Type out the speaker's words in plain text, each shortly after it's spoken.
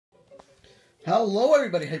Hello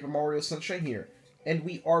everybody, Hyper Mario Sunshine here, and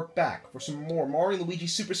we are back for some more Mario and Luigi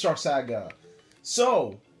Superstar Saga.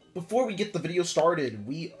 So, before we get the video started,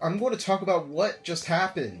 I'm going to talk about what just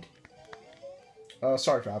happened.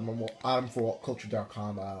 Sorry for Adam for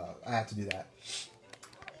Culture.com, I had to do that.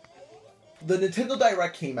 The Nintendo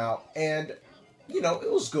Direct came out, and, you know,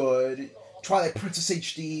 it was good. Twilight Princess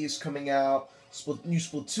HD is coming out, new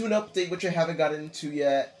Splatoon update, which I haven't got into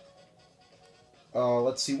yet.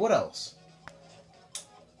 Let's see, what else?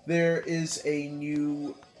 There is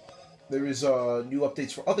new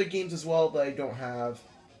updates for other games as well that I don't have.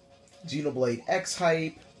 Xenoblade X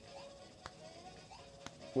hype,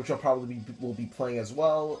 which I'll probably will be playing as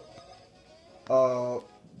well.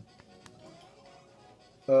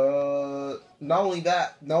 Not only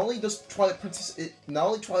Twilight Princess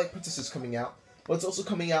is coming out, but it's also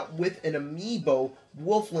coming out with an amiibo,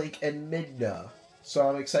 Wolf-Link and Midna. So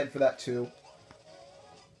I'm excited for that too.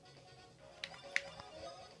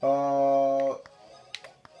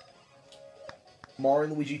 Mario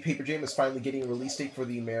and Luigi Paper Jam is finally getting a release date for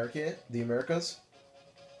the Americas.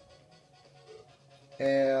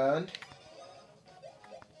 And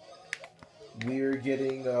we're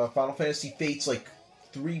getting Final Fantasy Fates, like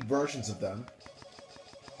 3 versions of them.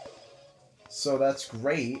 So that's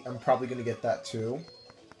great. I'm probably going to get that too.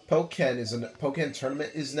 Pokken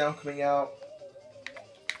Tournament is now coming out.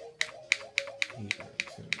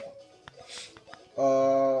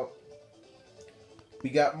 We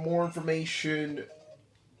got more information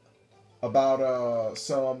about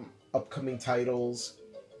some upcoming titles,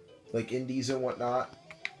 like indies and whatnot.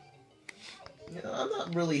 You know, I'm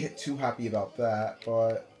not really too happy about that,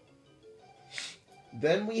 but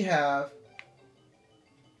then we have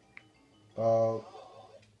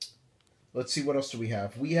let's see, what else do we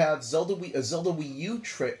have? We have a Zelda Wii U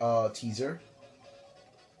teaser.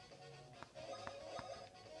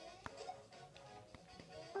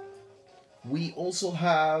 We also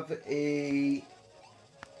have a...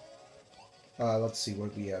 let's see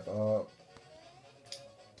what we have.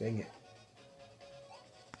 Dang it.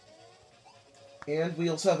 And we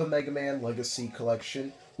also have a Mega Man Legacy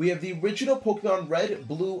Collection. We have the original Pokemon Red,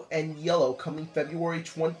 Blue, and Yellow coming February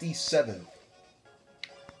 27th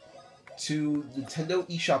to Nintendo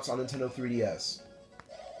eShops on Nintendo 3DS.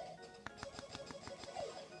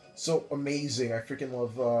 So amazing. I freaking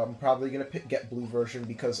love... I'm probably going to get Blue version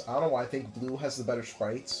because, I don't know why, I think Blue has the better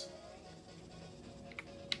sprites.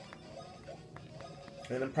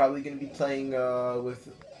 And I'm probably going to be playing with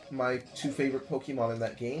my 2 favorite Pokemon in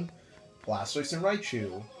that game, Blastoise and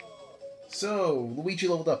Raichu. So, Luigi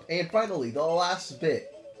leveled up. And finally, the last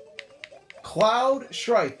bit. Cloud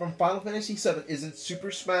Strife from Final Fantasy VII is in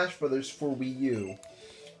Super Smash Bros. For Wii U.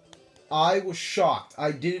 I was shocked.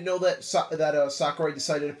 I didn't know that Sakurai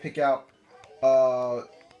decided to pick out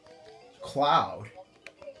Cloud.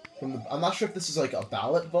 I'm not sure if this is like a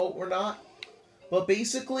ballot vote or not, but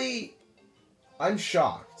basically, I'm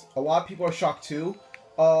shocked. A lot of people are shocked too.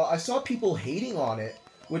 I saw people hating on it,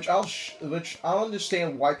 which I'll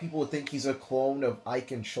understand why people would think he's a clone of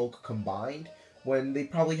Ike and Shulk combined when they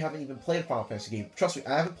probably haven't even played a Final Fantasy game. Trust me,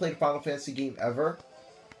 I haven't played a Final Fantasy game ever,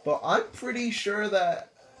 but I'm pretty sure that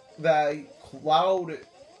Cloud,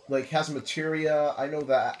 like, has materia. I know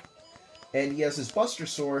that, and he has his Buster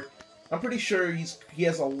Sword. I'm pretty sure he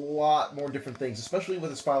has a lot more different things, especially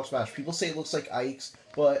with his Final Smash. People say it looks like Ike's,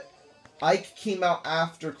 but Ike came out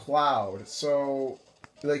after Cloud, so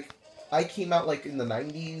like Ike came out like in the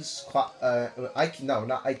 90s. Not Ike came out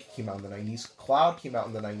in the 90s. Cloud came out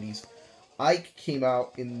in the 90s. Ike came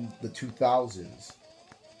out in the 2000s.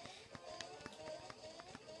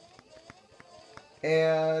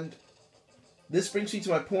 And this brings me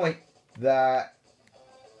to my point that,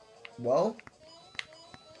 well,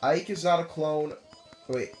 Ike is not a clone.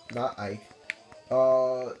 Wait, not Ike.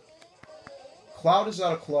 Cloud is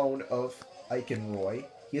not a clone of Ike and Roy.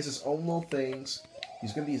 He has his own little things.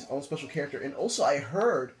 He's going to be his own special character. And also, I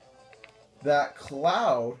heard that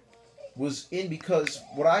Cloud was in because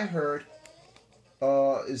what I heard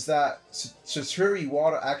is that Satoru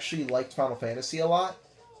Iwata actually liked Final Fantasy a lot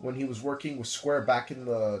when he was working with Square back in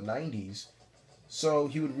the 90s. So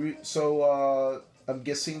he would I'm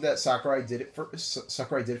guessing that Sakurai did it for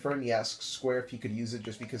him. He asked Square if he could use it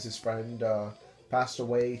just because his friend passed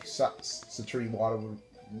away. Satoru Iwata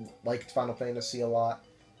liked Final Fantasy a lot.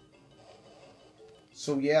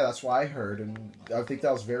 So yeah, that's what I heard, and I think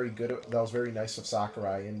that was very good. That was very nice of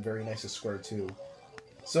Sakurai and very nice of Square too.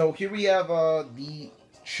 So here we have the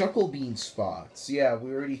Chuckle Bean spots. Yeah, we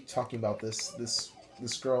were already talking about this.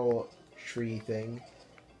 This girl tree thing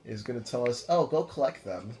is going to tell us, oh, go collect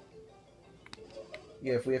them.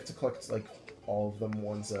 Yeah, if we have to collect, like, all of them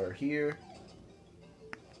ones that are here.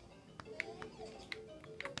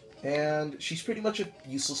 And she's pretty much a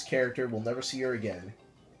useless character. We'll never see her again.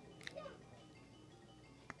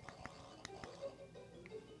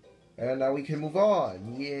 And now we can move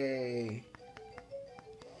on. Yay.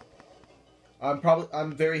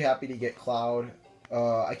 I'm very happy to get Cloud.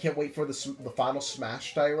 I can't wait for the final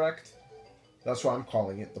Smash Direct. That's what I'm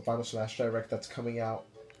calling it. The final Smash Direct that's coming out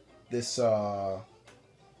this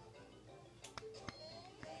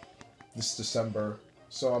December.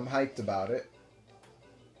 So I'm hyped about it.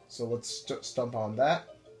 So let's stump on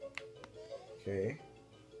that. Okay.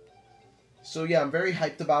 So yeah, I'm very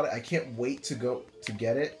hyped about it. I can't wait to go to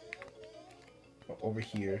get it. Oh, over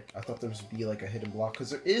here. I thought there would be like a hidden block, because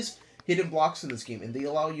there is hidden blocks in this game, and they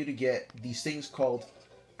allow you to get these things called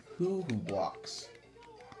hoo-hoo blocks.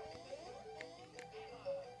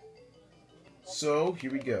 So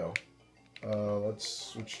here we go. Let's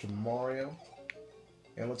switch to Mario,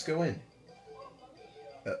 and let's go in.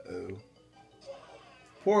 Uh-oh.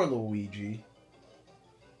 Poor Luigi.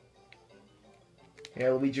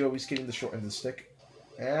 Yeah, Luigi always getting the short end of the stick.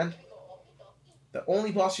 And the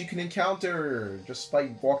only boss you can encounter just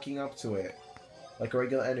by walking up to it, like a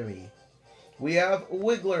regular enemy. We have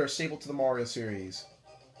Wiggler, stable to the Mario series.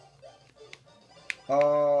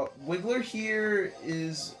 Wiggler here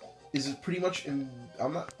is pretty much you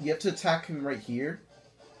have to attack him right here.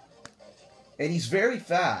 And he's very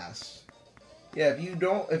fast. Yeah, if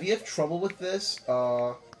you have trouble with this,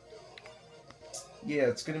 yeah,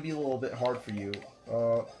 it's gonna be a little bit hard for you.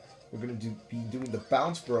 We're gonna be doing the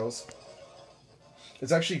bounce bros.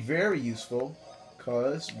 It's actually very useful,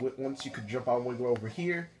 because once you could jump on Wiggler over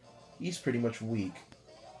here, he's pretty much weak.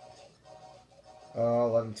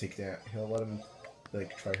 Let him take that. He'll let him,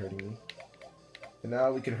 like, try hurting me. And now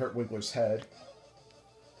we can hurt Wiggler's head.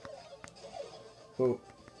 Oh,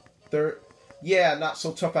 yeah, not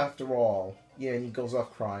so tough after all. Yeah, and he goes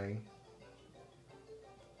off crying.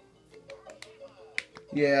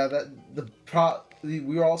 Yeah, we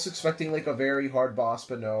were also expecting like a very hard boss,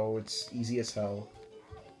 but no, it's easy as hell.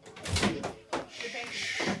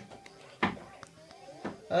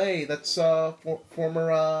 Hey, that's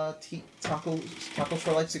former Taco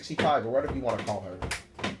for Life 65, or whatever you want to call her,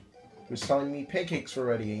 who's telling me pancakes were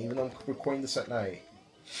ready, even though I'm recording this at night.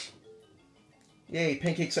 Yay,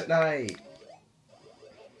 pancakes at night!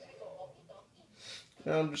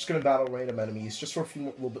 Now I'm just gonna battle random enemies, just for a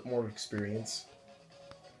little bit more experience.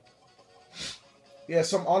 Yeah,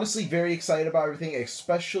 so I'm honestly very excited about everything,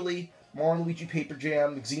 especially Mario & Luigi Paper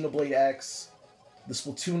Jam, Xenoblade X, the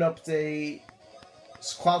Splatoon update,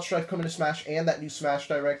 Cloud Strife coming to Smash, and that new Smash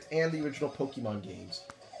Direct, and the original Pokemon games.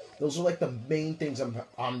 Those are like the main things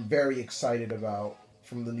I'm very excited about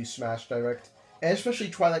from the new Smash Direct, and especially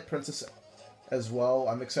Twilight Princess as well.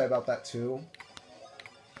 I'm excited about that too.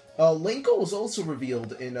 Linko was also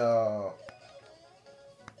revealed in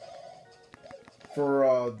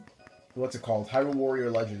for what's it called? Hyrule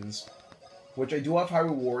Warrior Legends. Which I do have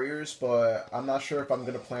Hyrule Warriors, but I'm not sure if I'm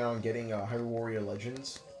going to plan on getting Hyrule Warrior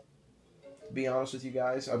Legends. To be honest with you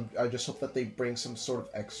guys. I just hope that they bring some sort of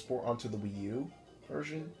export onto the Wii U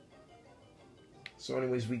version. So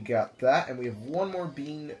anyways, we got that, and we have one more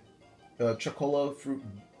bean, Chocola fruit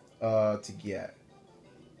to get.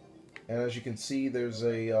 And as you can see, there's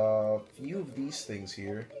a few of these things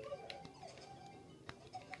here.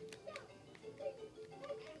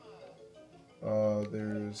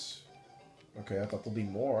 There's... Okay, I thought there'll be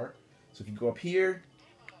more. So if you go up here,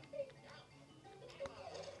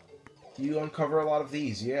 you uncover a lot of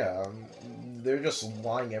these. Yeah, they're just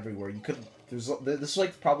lying everywhere. You could... This is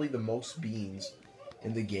like probably the most beans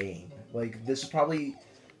in the game. Like, this is probably...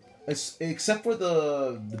 Except for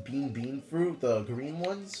the bean fruit, the green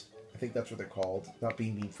ones. I think that's what they're called. Not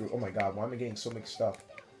bean fruit. Oh my god, why am I getting so mixed up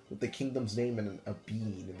with the kingdom's name and a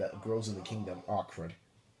bean that grows in the kingdom? Awkward.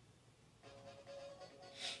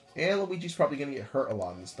 And Luigi's probably going to get hurt a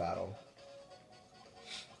lot in this battle.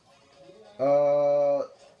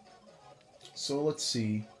 So let's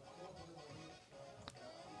see.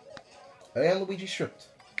 And Luigi stripped.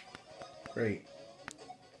 Great.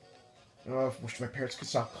 I wish my parents could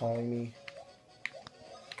stop calling me.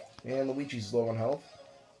 And Luigi's low on health.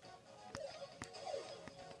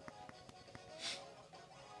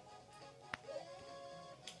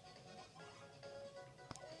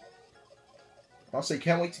 Honestly, I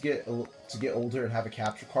can't wait to get older and have a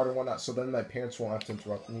capture card and whatnot, so then my parents won't have to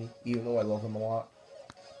interrupt me, even though I love them a lot.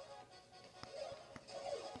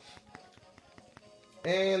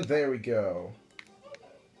 And there we go.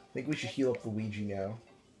 I think we should heal up Luigi now.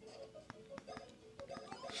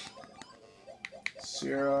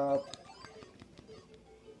 Syrup.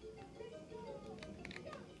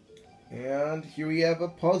 And here we have a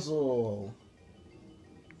puzzle.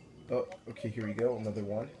 Oh, okay, here we go. Another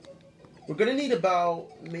one. We're gonna need about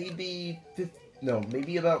maybe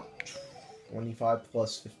maybe about 25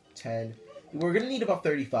 plus 10. We're gonna need about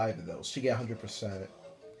 35 of those to get 100%.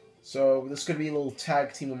 So this is gonna be a little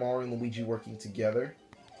tag team of Mario and Luigi working together.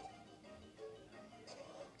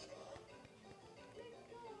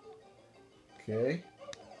 Okay.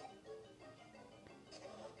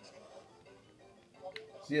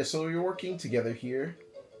 So yeah, so we're working together here.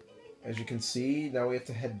 As you can see, now we have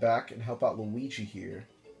to head back and help out Luigi here.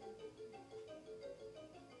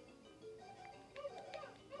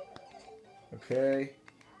 Okay.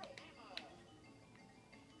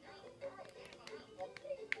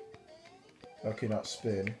 Okay, not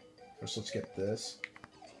spin. First, let's get this.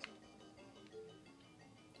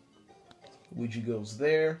 Luigi goes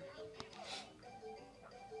there.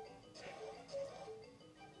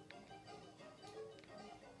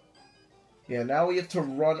 Yeah, now we have to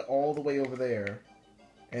run all the way over there.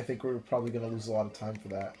 And I think we're probably going to lose a lot of time for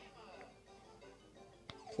that.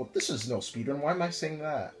 Well, this is no speedrun. Why am I saying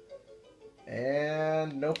that?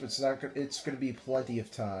 And nope, it's not. It's going to be plenty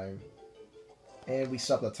of time. And we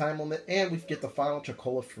stop the time limit, and we get the final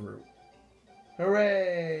Chocola fruit.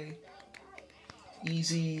 Hooray!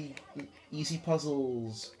 Easy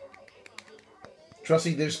puzzles. Trust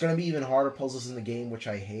me, there's going to be even harder puzzles in the game, which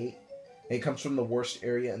I hate. It comes from the worst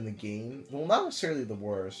area in the game. Well, not necessarily the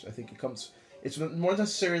worst. I think it's more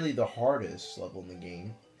necessarily the hardest level in the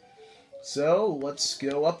game. So, let's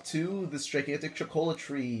go up to this gigantic Chocola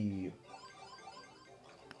tree.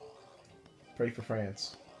 Pray for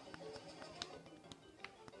France.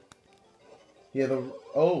 Yeah,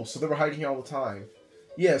 so they were hiding here all the time.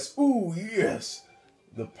 Yes, ooh, yes!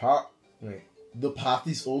 The path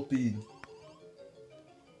is open.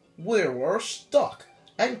 We were stuck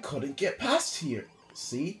and couldn't get past here.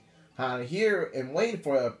 See? I'm here and waiting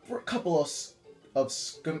for a couple of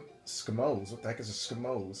Skimos. What the heck is a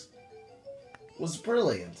Skimos? Was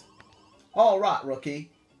brilliant. Alright,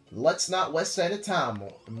 rookie. Let's not waste any time.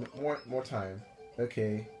 More time.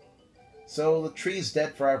 Okay. So the tree is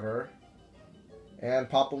dead forever. And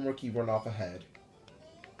Papa and Rookie run off ahead.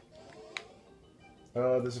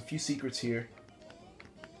 There's a few secrets here.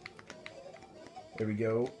 There we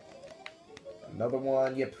go. Another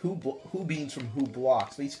one. Yep, who beans from who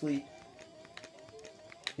blocks. Basically,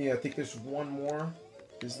 yeah, I think there's one more.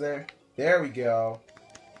 Is there? There we go.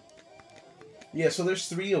 Yeah, so there's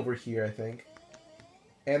 3 over here, I think.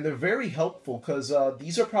 And they're very helpful, because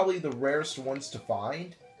these are probably the rarest ones to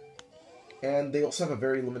find. And they also have a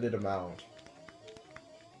very limited amount.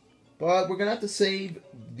 But we're going to have to save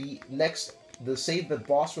the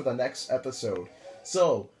boss for the next episode.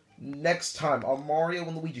 So, next time on Mario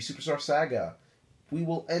and Luigi Superstar Saga, we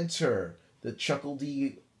will enter the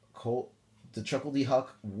Chuckle-D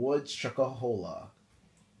Huck Woods Chuckahola.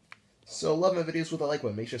 So, love my videos with a like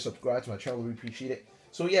button. Make sure to subscribe to my channel. We appreciate it.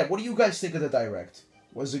 So, yeah, what do you guys think of the Direct?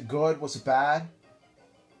 Was it good? Was it bad?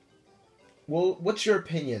 Well, what's your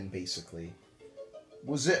opinion, basically?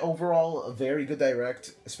 Was it overall a very good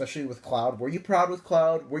Direct, especially with Cloud? Were you proud with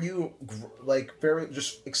Cloud? Were you, like, very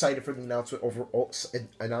just excited for the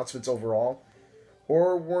announcements overall?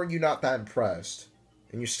 Or were you not that impressed,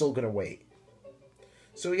 and you're still gonna wait?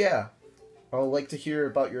 So, yeah. I would like to hear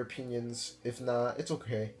about your opinions. If not, it's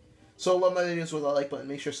okay. So, love my videos with a like button.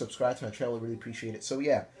 Make sure to subscribe to my channel. I really appreciate it. So,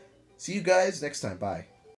 yeah. See you guys next time. Bye.